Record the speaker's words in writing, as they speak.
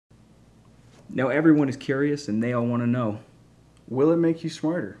Now everyone is curious and they all want to know. Will it make you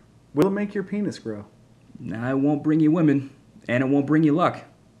smarter? Will it make your penis grow? Nah, it won't bring you women, and it won't bring you luck.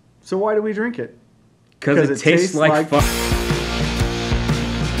 So why do we drink it? Because it tastes like fun.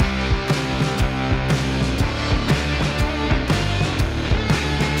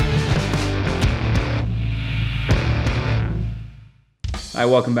 Hi,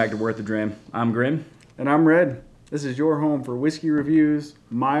 welcome back to worthadram. I'm Grim. And I'm Red. This is your home for whiskey reviews,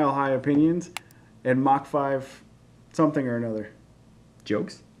 mile-high opinions, and Mach 5 something or another.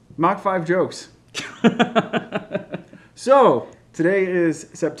 Jokes? Mach 5 jokes. So, today is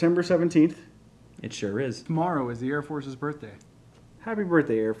September 17th. It sure is. Tomorrow is the Air Force's birthday. Happy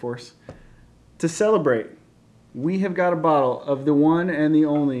birthday, Air Force. To celebrate, we have got a bottle of the one and the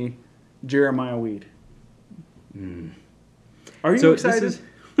only Jeremiah Weed. Are you excited?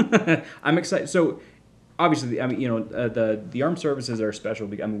 I'm excited. So, obviously, I mean, you know, the armed services are special.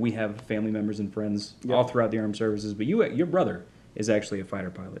 I mean, we have family members and friends all throughout the armed services, but your brother is actually a fighter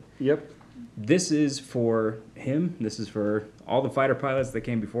pilot. Yep. This is for him. This is for all the fighter pilots that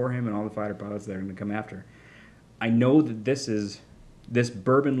came before him and all the fighter pilots that are going to come after. I know that this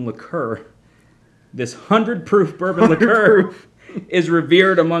bourbon liqueur, this 100 proof bourbon liqueur is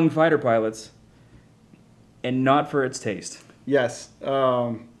revered among fighter pilots and not for its taste. Yes.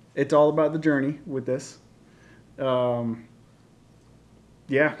 It's all about the journey with this. Yeah.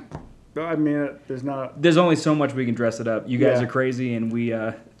 I mean, there's only so much we can dress it up. You guys are crazy, and we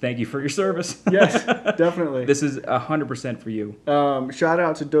thank you for your service. Yes, definitely. This is 100% for you. Shout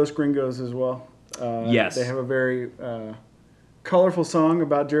out to Dos Gringos as well. Yes. They have a very colorful song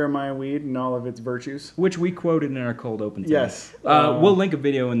about Jeremiah Weed and all of its virtues, which we quoted in our cold open today. Yes. We'll link a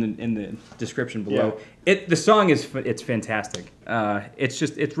video in the description below. Yeah. The song it's fantastic.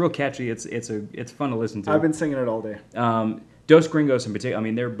 It's real catchy. It's fun to listen to. I've been singing it all day. Dos Gringos in particular, I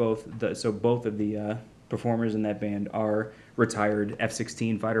mean, they're both both of the performers in that band are retired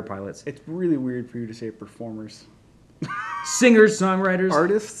F-16 fighter pilots. It's really weird for you to say performers. Singers, songwriters,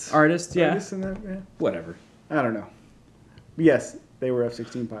 artists, yeah. Artists in that band. Whatever. I don't know. But yes, they were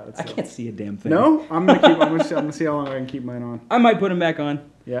F-16 pilots. I can't see a damn thing. No, I'm gonna see how long I can keep mine on. I might put them back on.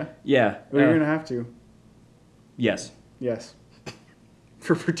 Yeah. Yeah. Well, you're gonna have to. Yes. Yes.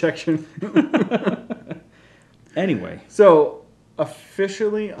 For protection. Anyway. So,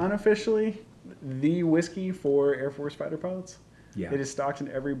 unofficially, the whiskey for Air Force fighter pilots. Yeah. It is stocked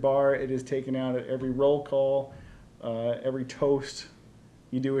in every bar. It is taken out at every roll call, every toast.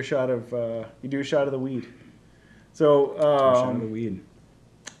 You do a shot of the weed. So, shot of the weed.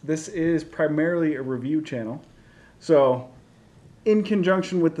 This is primarily a review channel. So, in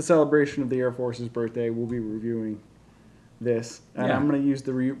conjunction with the celebration of the Air Force's birthday, we'll be reviewing this, and I'm going to use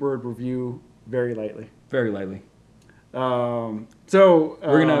the word review very lightly. Very lightly. So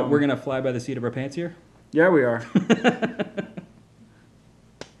we're gonna fly by the seat of our pants here. Yeah, we are.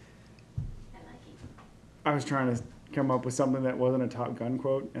 I was trying to come up with something that wasn't a Top Gun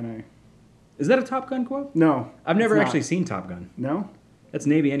quote, and Is that a Top Gun quote? No, I've never actually seen Top Gun. No, that's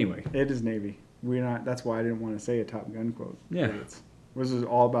Navy anyway. It is Navy. We're not. That's why I didn't want to say a Top Gun quote. Yeah, this is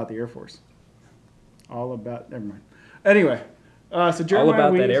all about the Air Force. All about. Never mind. Anyway. So Jeremiah all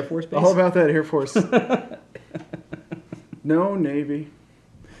about Weed, that Air Force base? All about that Air Force. No Navy.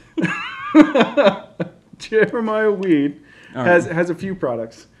 Jeremiah Weed has a few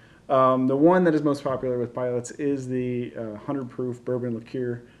products. The one that is most popular with pilots is the 100 proof bourbon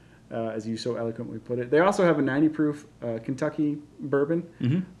liqueur, as you so eloquently put it. They also have a 90 proof Kentucky bourbon,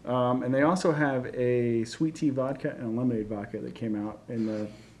 and they also have a sweet tea vodka and a lemonade vodka that came out in the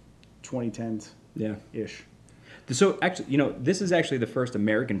 2010s. Yeah. Ish. So actually, you know, this is actually the first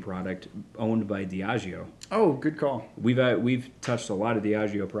American product owned by Diageo. Oh, good call. We've touched a lot of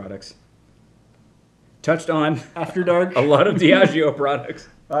Diageo products. Touched on After Dark. A lot of Diageo products.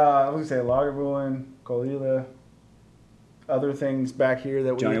 I was gonna say Lagavulin, Colila, other things back here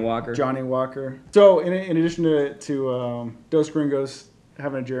that Johnny Walker. So in addition to Dos Gringos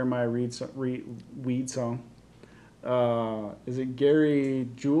having a Jeremiah Weed song. Is it Gary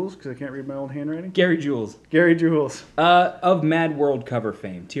Jules? Because I can't read my old handwriting. Gary Jules. Of Mad World cover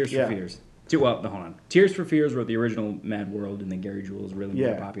fame. Tears for Fears. Hold on. Tears for Fears wrote the original Mad World, and then Gary Jules really made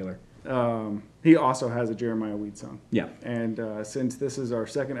it popular. He also has a Jeremiah Weed song. Yeah. And since this is our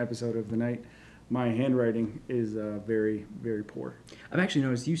second episode of the night, my handwriting is very, very poor. I've actually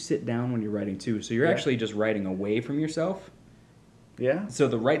noticed you sit down when you're writing too, so you're actually just writing away from yourself. Yeah. So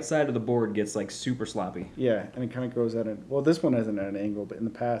the right side of the board gets like super sloppy. Yeah, and it kind of goes at an... Well, this one isn't at an angle, but in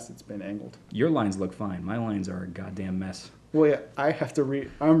the past it's been angled. Your lines look fine. My lines are a goddamn mess. Well, yeah, I have to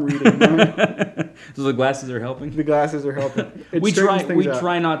read. I'm reading mine. So the glasses are helping? The glasses are helping. It We straightens things out.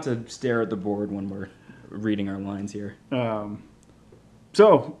 try not to stare at the board when we're reading our lines here. I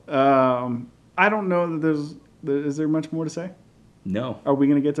don't know that is there much more to say? No. Are we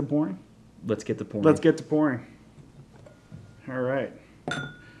going to get to pouring? Let's get to pouring. Let's get to pouring. All right.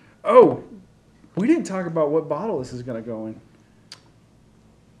 Oh, we didn't talk about what bottle this is going to go in.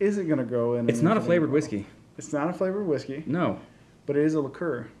 Is it going to go in? It's not a flavored whiskey. It's not a flavored whiskey. No. But it is a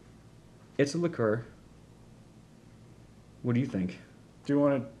liqueur. It's a liqueur. What do you think? Do you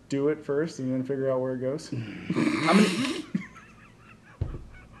want to do it first and then figure out where it goes?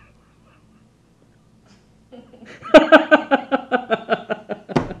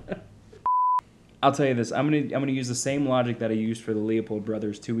 I'll tell you this. I'm gonna use the same logic that I used for the Leopold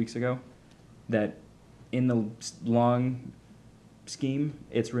brothers 2 weeks ago. That in the long scheme,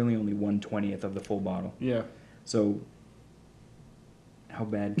 it's really only 1/20th of the full bottle. Yeah. So, how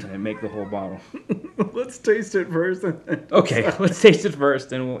bad can I make the whole bottle? Let's taste it first. Okay, let's taste it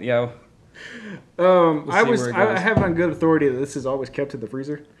first, and we'll I see where it goes. have on good authority that this is always kept in the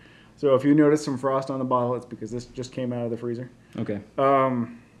freezer. So if you notice some frost on the bottle, it's because this just came out of the freezer. Okay.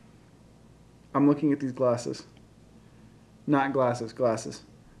 I'm looking at these glasses. Not glasses, glasses.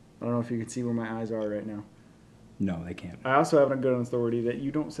 I don't know if you can see where my eyes are right now. No, they can't. I also have on good authority that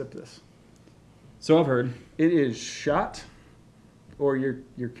you don't sip this. So I've heard. It is shot, or you're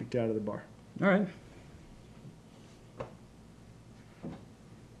kicked out of the bar. All right.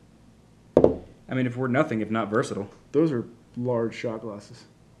 I mean, if we're nothing, if not versatile. Those are large shot glasses.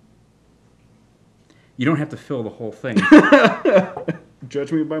 You don't have to fill the whole thing.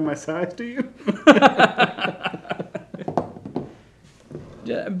 Judge me by my size, do you?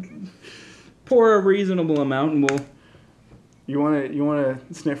 Pour a reasonable amount, and we'll. You want to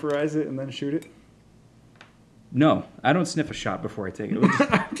snifferize it and then shoot it? No, I don't sniff a shot before I take it.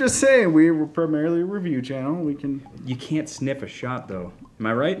 I'm just saying, we're primarily a review channel. We can. You can't sniff a shot, though. Am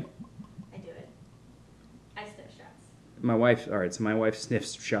I right? I do it. I sniff shots. My wife. All right, so my wife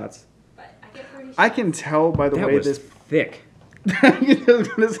sniffs shots. But I get pretty I can tell by the That way was this. thick. I was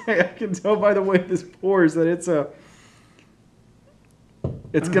gonna say I can tell by the way this pours that it's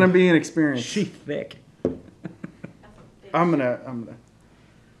gonna be an experience. She thick. I'm gonna.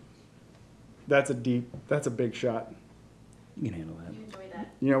 That's a big shot. You can handle that. You enjoy that.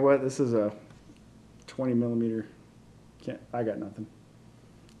 You know what? This is a 20 millimeter. I got nothing.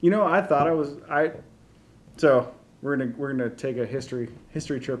 You know, I thought So we're gonna take a history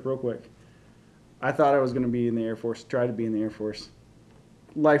trip real quick. I thought I was gonna be in the Air Force. Try to be in the Air Force.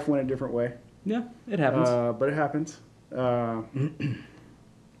 Life went a different way. Yeah, it happens. But it happens.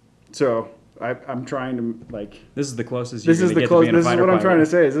 So I'm trying to like. This is the closest you're This is going to the get close. to being a This is fighter what I'm pilot. trying to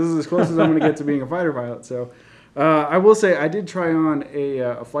say. This is as close as I'm going to get to being a fighter pilot. So, I will say I did try on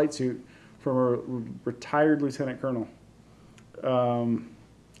a flight suit from a retired lieutenant colonel.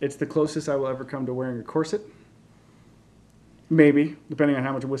 It's the closest I will ever come to wearing a corset. Maybe, depending on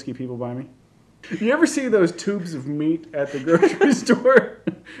how much whiskey people buy me. You ever see those tubes of meat at the grocery store?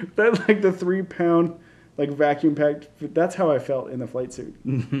 That like the 3-pound like vacuum packed. That's how I felt in the flight suit.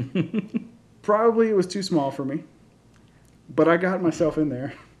 Probably it was too small for me, but I got myself in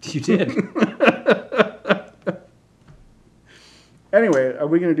there. You did. Anyway, are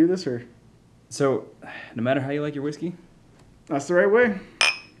we going to do this or? So, no matter how you like your whiskey, That's the right way.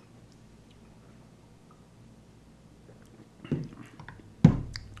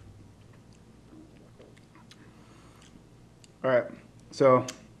 All right, so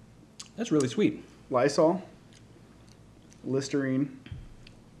that's really sweet. Lysol, Listerine,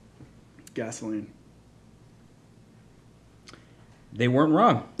 gasoline. They weren't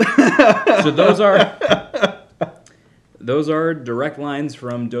wrong. So those are direct lines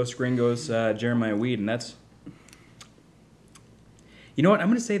from Dos Gringos, Jeremiah Weed, and that's. You know what? I'm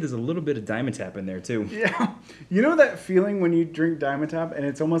going to say there's a little bit of Diamond Tap in there too. Yeah, you know that feeling when you drink Diamond Tap and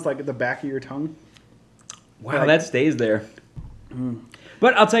it's almost like at the back of your tongue. Wow, Like- that stays there.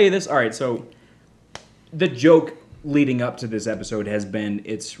 But I'll tell you this. All right, so the joke leading up to this episode has been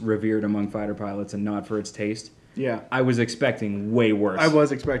it's revered among fighter pilots and not for its taste. Yeah. I was expecting way worse. I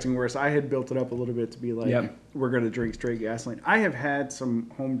was expecting worse. I had built it up a little bit to be like, Yep. we're going to drink straight gasoline. I have had some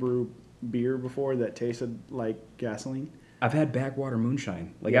homebrew beer before that tasted like gasoline. I've had backwater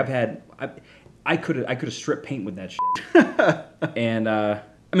moonshine. Like Yeah. I could have stripped paint with that shit. And I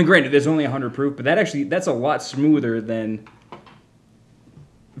mean, granted, there's only 100 proof, but that's a lot smoother than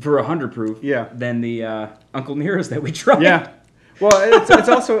for 100 proof. Yeah. Than the Uncle Nero's that we tried. Yeah. Well,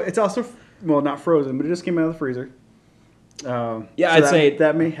 it's also well, not frozen, but it just came out of the freezer. Yeah, I'd say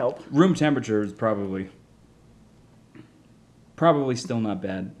that may help. room temperature is probably Probably still not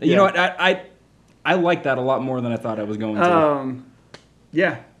bad. Yeah. You know what? I like that a lot more than I thought I was going to.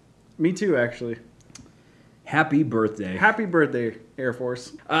 Yeah, me too, actually. Happy birthday. Happy birthday, Air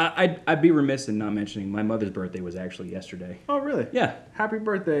Force. I'd be remiss in not mentioning my mother's birthday was actually yesterday. Oh, really? Yeah. Happy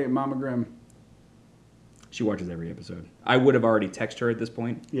birthday, Mama Grimm. She watches every episode. I would have already texted her at this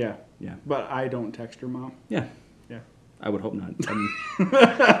point. Yeah. Yeah. But I don't text her mom. Yeah. Yeah. I would hope not.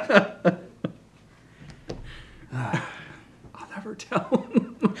 I'll never tell.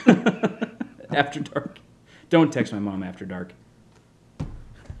 After dark. Don't text my mom after dark.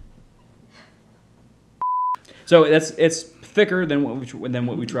 So it's thicker than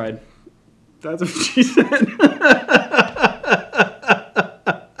what we tried. That's what she said.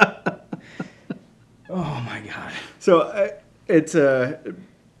 Oh my god. So it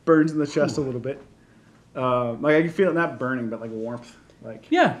burns in the chest a little bit. Like I can feel it not burning, but like warmth. Like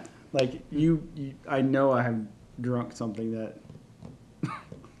Yeah. Like you I know I have drunk something that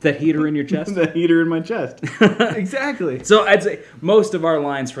That heater in your chest. the heater in my chest. Exactly. So I'd say most of our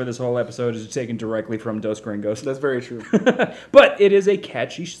lines for this whole episode is taken directly from Dos Gringos. That's very true. But it is a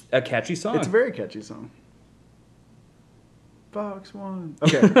catchy song. It's a very catchy song. Fox One.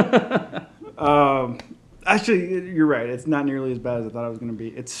 Okay. Actually, you're right. It's not nearly as bad as I thought it was going to be.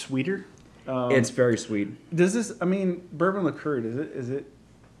 It's sweeter. It's very sweet. Does this? I mean, bourbon liqueur.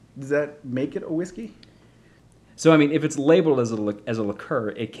 Does that make it a whiskey? So I mean, if it's labeled as a liqueur,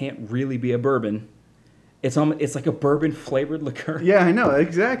 it can't really be a bourbon. It's like a bourbon flavored liqueur. Yeah, I know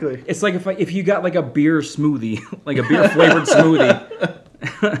exactly. It's like if you got like a beer smoothie, like a beer flavored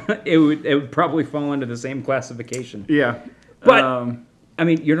smoothie, it would probably fall into the same classification. Yeah, But I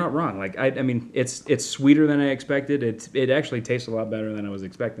mean, you're not wrong. Like I mean, it's sweeter than I expected. It actually tastes a lot better than I was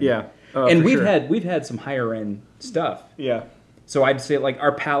expecting. yeah. And for sure. we've had some higher end stuff. Yeah. So I'd say like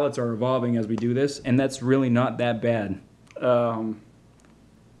our palates are evolving as we do this, and that's really not that bad.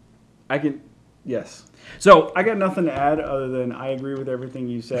 Yes. So I got nothing to add other than I agree with everything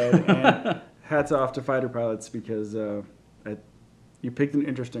you said, and hats off to fighter pilots because you picked an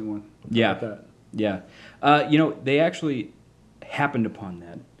interesting one. yeah, About that. yeah. You know, they actually happened upon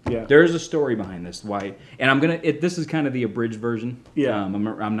that. Yeah. There's a story behind this. Why? And this is kind of the abridged version. Yeah.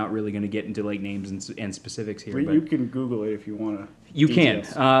 I'm not really gonna get into like names and specifics here. Well, But you can Google it if you want to. you can.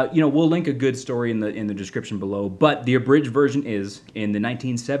 You know, we'll link a good story in the description below. But the abridged version is in the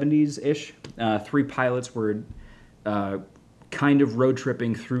 1970s ish. 3 pilots were kind of road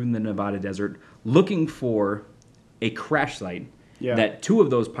tripping through the Nevada desert, looking for a crash site. Yeah. That 2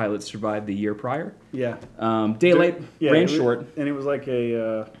 of those pilots survived the year prior. Yeah. Daylight Yeah, ran it was- short. and it was like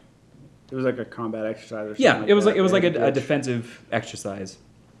a combat exercise or something. Yeah, it was that. like They a had ditch. defensive exercise.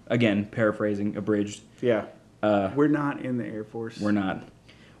 Again, paraphrasing, abridged. Yeah. We're not in the Air Force. We're not.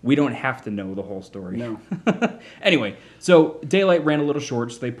 We don't have to know the whole story. No. Anyway, so Daylight ran a little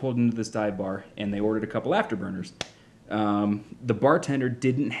short, so they pulled into this dive bar and they ordered a couple afterburners. The bartender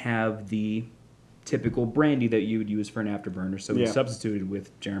didn't have the typical brandy that you would use for an afterburner, so he Yeah. substituted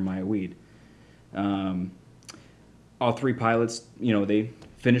with Jeremiah weed. All 3 pilots, you know, they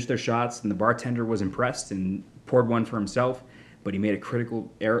finished their shots, and the bartender was impressed and poured one for himself, but he made a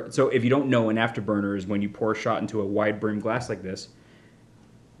critical error. So if you don't know, an afterburner is when you pour a shot into a wide brim glass like this,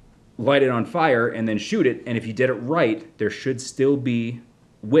 light it on fire, and then shoot it, and if you did it right, there should still be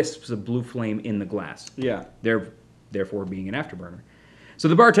wisps of blue flame in the glass. Yeah. Therefore being an afterburner. So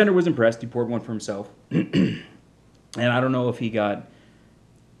the bartender was impressed. He poured one for himself. And I don't know if he got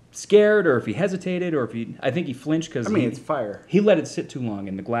scared or if he hesitated or if I think he flinched because it's fire. he let it sit too long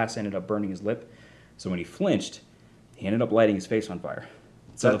and the glass ended up burning his lip. So when he flinched, he ended up lighting his face on fire.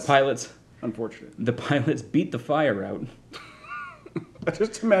 So That's unfortunate. the pilots beat the fire out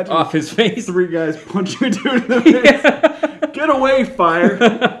Just imagine off his face. 3 guys punching a dude in the face. Get away,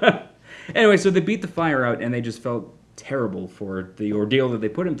 fire. Anyway, so they beat the fire out, and they just felt terrible for the ordeal that they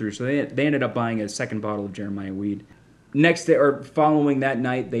put him through. So they ended up buying a second bottle of Jeremiah weed. Next day, or following that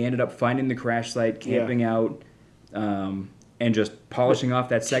night, they ended up finding the crash site, camping out, and just polishing off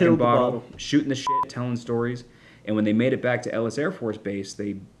that second Killed the bottle, bottle. shooting the shit, telling stories. And when they made it back to Ellis Air Force Base,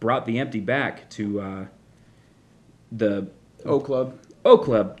 they brought the empty back to the O Club. O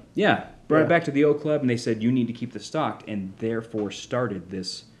Club. Yeah, brought Yeah. it back to the O Club, and they said, you need to keep this stocked, and therefore started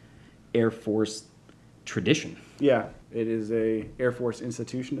this Air Force tradition. Yeah, it is a Air Force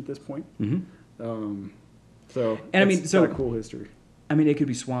institution at this point. Mm-hmm. So, And I mean, it's so- got a cool history. I mean, it could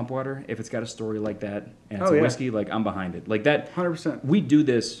be swamp water if it's got a story like that, and it's Oh, a yeah. whiskey. Like, I'm behind it. Like that. 100%. We do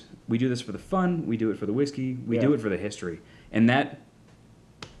this. We do this for the fun. We do it for the whiskey. We Yeah. do it for the history. And that,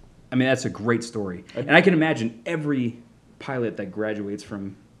 I mean, that's a great story. And I can imagine every pilot that graduates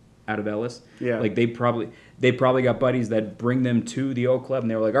from out of Ellis. Yeah. Like they probably got buddies that bring them to the Oak Club,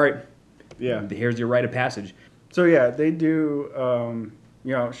 and they were like, all right, Yeah. here's your rite of passage. So yeah, they do,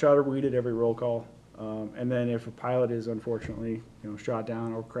 shot or weed at every roll call. And then if a pilot is unfortunately, shot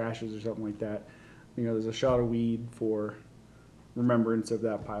down or crashes or something like that, there's a shot of weed for remembrance of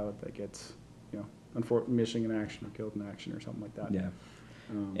that pilot that gets, missing in action or killed in action or something like that. Yeah.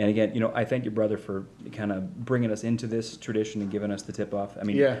 And again, I thank your brother for kind of bringing us into this tradition and giving us the tip off. I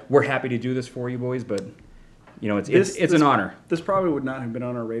mean, Yeah. we're happy to do this for you boys, but it's an honor. This probably would not have been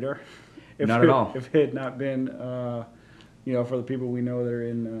on our radar. Not at all. If it had not been, for the people we know that are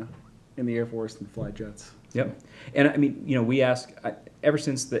in the Air Force and fly jets. Yep. And I mean, we ask ever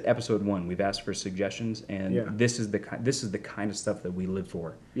since the episode 1, we've asked for suggestions, and Yeah. this is the kind of stuff that we live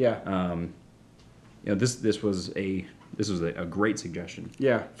for. Yeah. This was a great suggestion.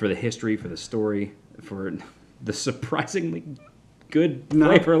 Yeah. For the history, for the story, for the surprisingly good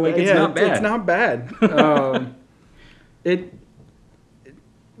flavor. It's not bad. It's not bad.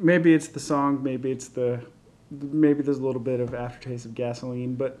 Maybe it's the song, maybe there's a little bit of aftertaste of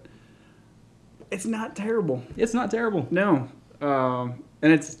gasoline, but it's not terrible. It's not terrible. No. And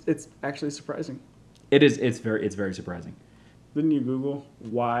it's actually surprising. It is. It's very surprising. Didn't you Google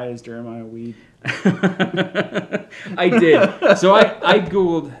why is Jeremiah weed? I did. So I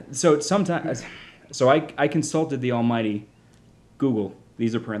Googled. So I consulted the almighty Google.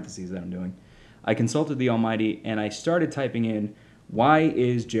 These are parentheses that I'm doing. I consulted the almighty, and I started typing in, why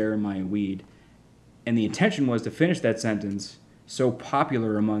is Jeremiah weed? And the intention was to finish that sentence, so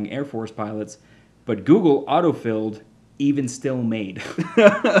popular among Air Force pilots, but Google autofilled, even still made.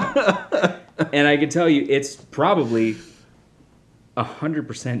 And I can tell you, it's probably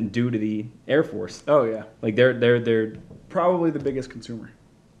 100% due to the Air Force. Oh yeah. Like they're Probably the biggest consumer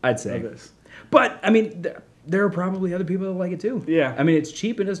I'd say. of this. But I mean, there are probably other people that like it too. Yeah. I mean, it's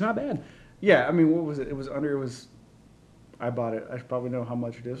cheap and it's not bad. Yeah, I mean, what was it? I bought it. I probably know how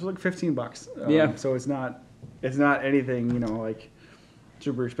much it is. It was like $15. Yeah. So it's not anything, like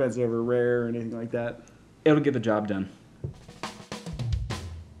super expensive or rare or anything like that. It'll get the job done.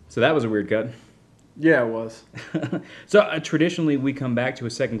 So that was a weird cut. Yeah, it was. So traditionally we come back to a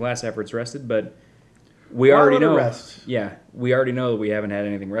second class after it's rested, but we Why already let it know. rest? Yeah, we already know that we haven't had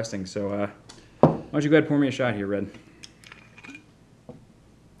anything resting. So why don't you go ahead and pour me a shot here, Red?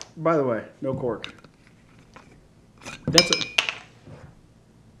 By the way, no cork.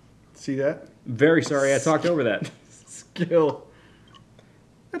 See that? Very sorry I talked over that. Skill.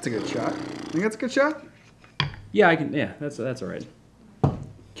 That's a good shot. Think that's a good shot? Yeah, I can. Yeah, that's all right.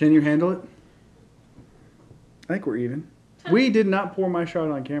 Can you handle it? I think we're even. We did not pour my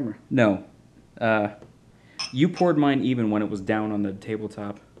shot on camera. No, you poured mine even when it was down on the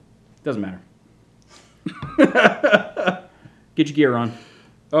tabletop. Doesn't matter. Get your gear on.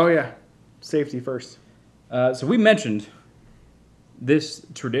 Oh yeah, safety first. So we mentioned this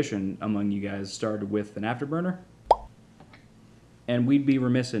tradition among you guys started with an afterburner, and we'd be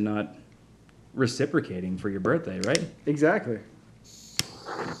remiss in not reciprocating for your birthday, right? Exactly.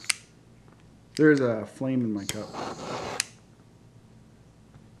 There's a flame in my cup.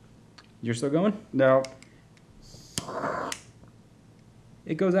 You're still going? No.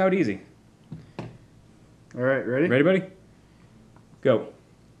 It goes out easy. All right, ready? Ready, buddy? Go.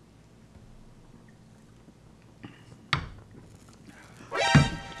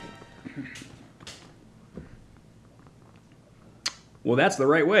 Well, that's the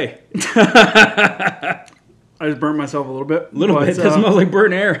right way. I just burnt myself a little bit. A little bit. That smells like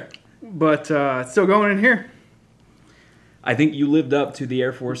burnt air. But it's still going in here. I think you lived up to the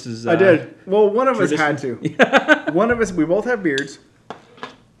Air Force's. I did. Well, one of tradition. us had to. One of us. We both have beards.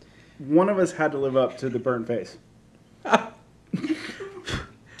 One of us had to live up to the burnt face. How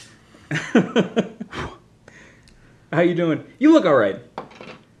you doing? You look all right.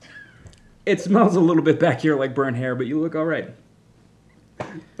 It smells a little bit back here like burnt hair, but you look all right.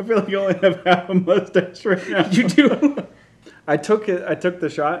 I feel like you only have half a mustache right now. You do. I took the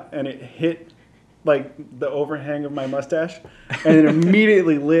shot and it hit like the overhang of my mustache, and it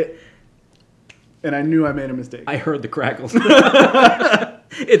immediately lit. And I knew I made a mistake. I heard the crackles.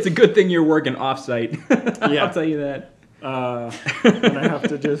 It's a good thing you're working off-site. Yeah. I'll tell you that. And I have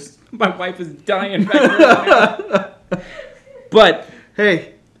to just. My wife is dying back there. But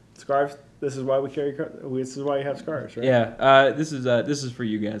Hey, scarves. This is why we carry. This is why you have scarves, right? yeah, this is for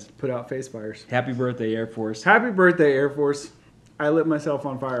you guys. Put out face fires. Happy birthday, Air Force. Happy birthday, Air Force. I lit myself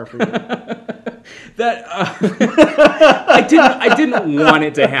on fire for you. That I didn't want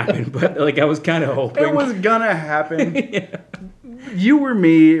it to happen, but like I was kind of hoping. It was gonna happen. Yeah. You were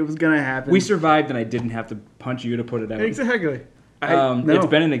me. It was gonna happen. We survived, and I didn't have to punch you to put it out. Exactly. No. It's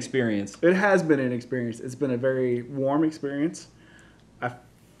been an experience. It has been an experience. It's been a very warm experience. I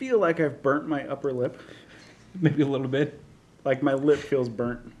feel like I've burnt my upper lip. Maybe a little bit. Like my lip feels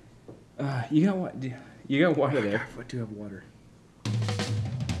burnt. You got what? You got water there. I do have water.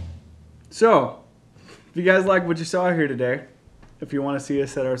 So, if you guys like what you saw here today, if you want to see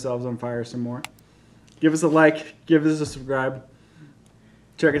us set ourselves on fire some more, give us a like, give us a subscribe,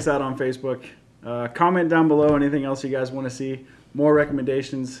 check us out on Facebook. Comment down below anything else you guys want to see. More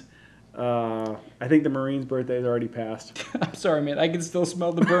recommendations. I think the Marine's birthday is already passed. I'm sorry, man. I can still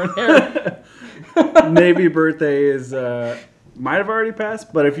smell the burnt hair. Navy birthday is might have already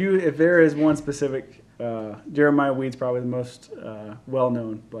passed, but if there is one specific, Jeremiah Weed's probably the most well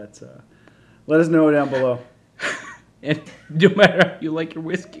known. But let us know down below. And no matter how you like your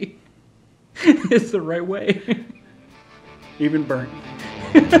whiskey, it's the right way. Even burnt.